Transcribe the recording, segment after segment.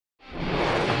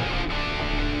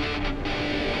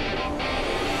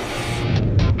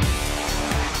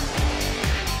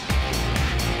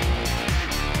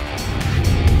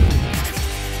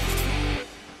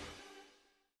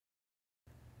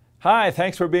Hi,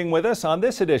 thanks for being with us on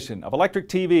this edition of Electric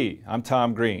TV. I'm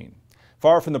Tom Green.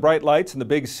 Far from the bright lights in the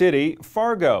big city,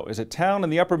 Fargo is a town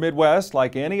in the upper Midwest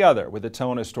like any other, with its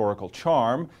own historical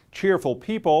charm, cheerful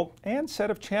people, and set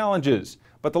of challenges.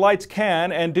 But the lights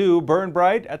can and do burn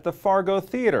bright at the Fargo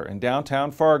Theater in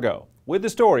downtown Fargo. With the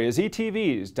story is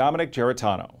ETV's Dominic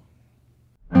Geritano.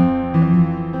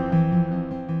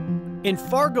 In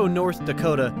Fargo, North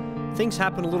Dakota, things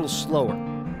happen a little slower.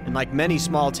 And like many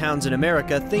small towns in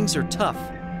America, things are tough.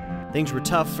 Things were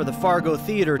tough for the Fargo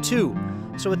Theater, too.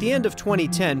 So at the end of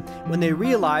 2010, when they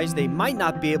realized they might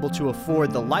not be able to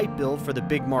afford the light bill for the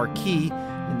big marquee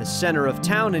in the center of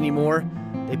town anymore,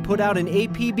 they put out an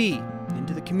APB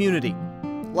into the community.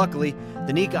 Luckily,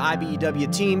 the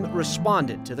NECA-IBEW team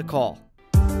responded to the call.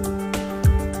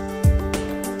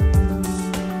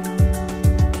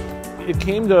 It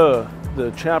came to the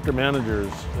chapter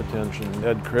manager's attention,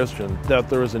 Ed Christian, that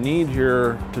there was a need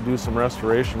here to do some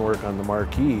restoration work on the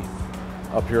marquee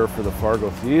up here for the Fargo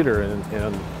Theater,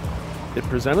 and it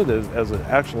presented as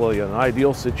actually an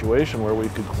ideal situation where we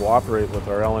could cooperate with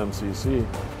our LMCC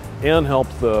and help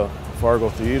the Fargo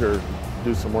Theater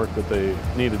do some work that they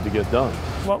needed to get done.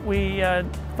 What we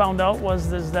found out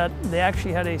was that they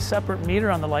actually had a separate meter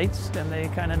on the lights, and they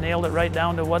kind of nailed it right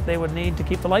down to what they would need to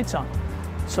keep the lights on.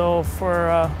 So for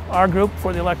our group,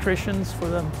 for the electricians, for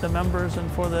the members, and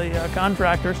for the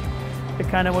contractors, it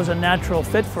kind of was a natural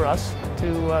fit for us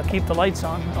to keep the lights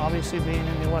on, obviously being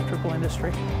in the electrical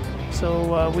industry.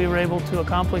 So we were able to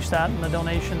accomplish that, and the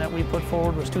donation that we put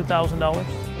forward was $2,000.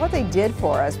 What they did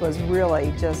for us was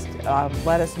really just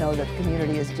let us know that the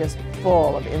community is just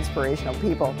full of inspirational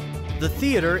people. The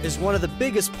theater is one of the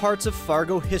biggest parts of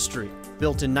Fargo history.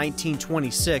 Built in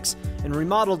 1926 and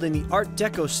remodeled in the Art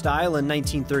Deco style in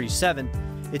 1937,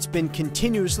 it's been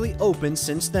continuously open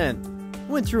since then.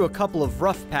 Went through a couple of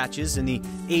rough patches in the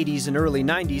 80s and early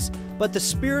 90s, but the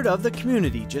spirit of the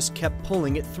community just kept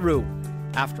pulling it through.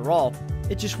 After all,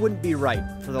 it just wouldn't be right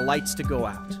for the lights to go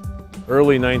out.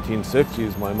 Early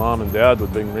 1960s, my mom and dad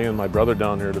would bring me and my brother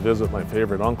down here to visit my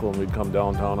favorite uncle, and we'd come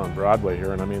downtown on Broadway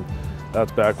here, and I mean,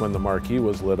 that's back when the marquee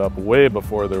was lit up, way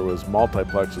before there was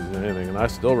multiplexes and anything, and I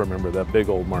still remember that big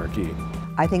old marquee.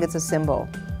 I think it's a symbol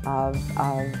of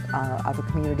a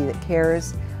community that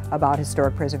cares about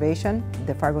historic preservation.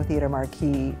 The Fargo Theater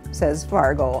marquee says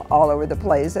Fargo all over the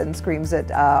place and screams it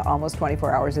almost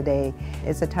 24 hours a day.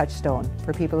 It's a touchstone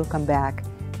for people who come back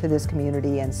to this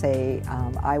community and say,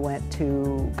 I went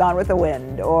to Gone with the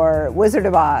Wind or Wizard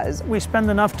of Oz. We spend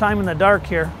enough time in the dark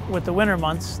here with the winter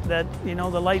months that, you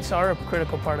know, the lights are a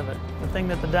critical part of it. The thing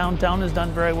that the downtown has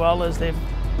done very well is they've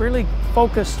really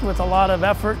focused with a lot of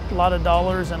effort, a lot of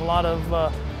dollars, and a lot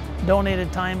of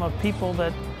donated time of people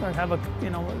that have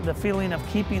the feeling of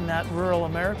keeping that rural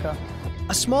America.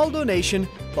 A small donation,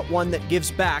 but one that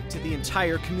gives back to the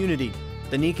entire community.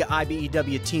 The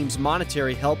NECA-IBEW team's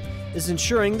monetary help is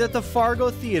ensuring that the Fargo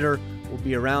Theater will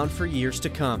be around for years to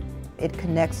come. It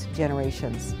connects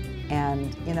generations,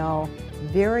 and you know,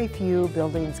 very few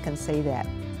buildings can say that.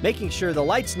 Making sure the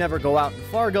lights never go out in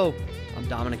Fargo, I'm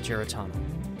Dominic Geritano.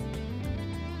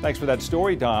 Thanks for that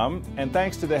story, Dom. And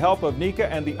thanks to the help of NECA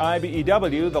and the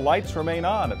IBEW, the lights remain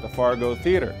on at the Fargo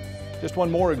Theater. Just one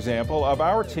more example of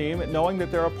our team knowing that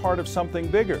they're a part of something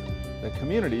bigger, the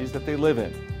communities that they live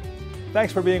in.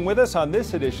 Thanks for being with us on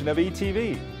this edition of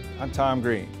ETV. I'm Tom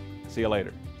Green. See you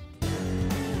later.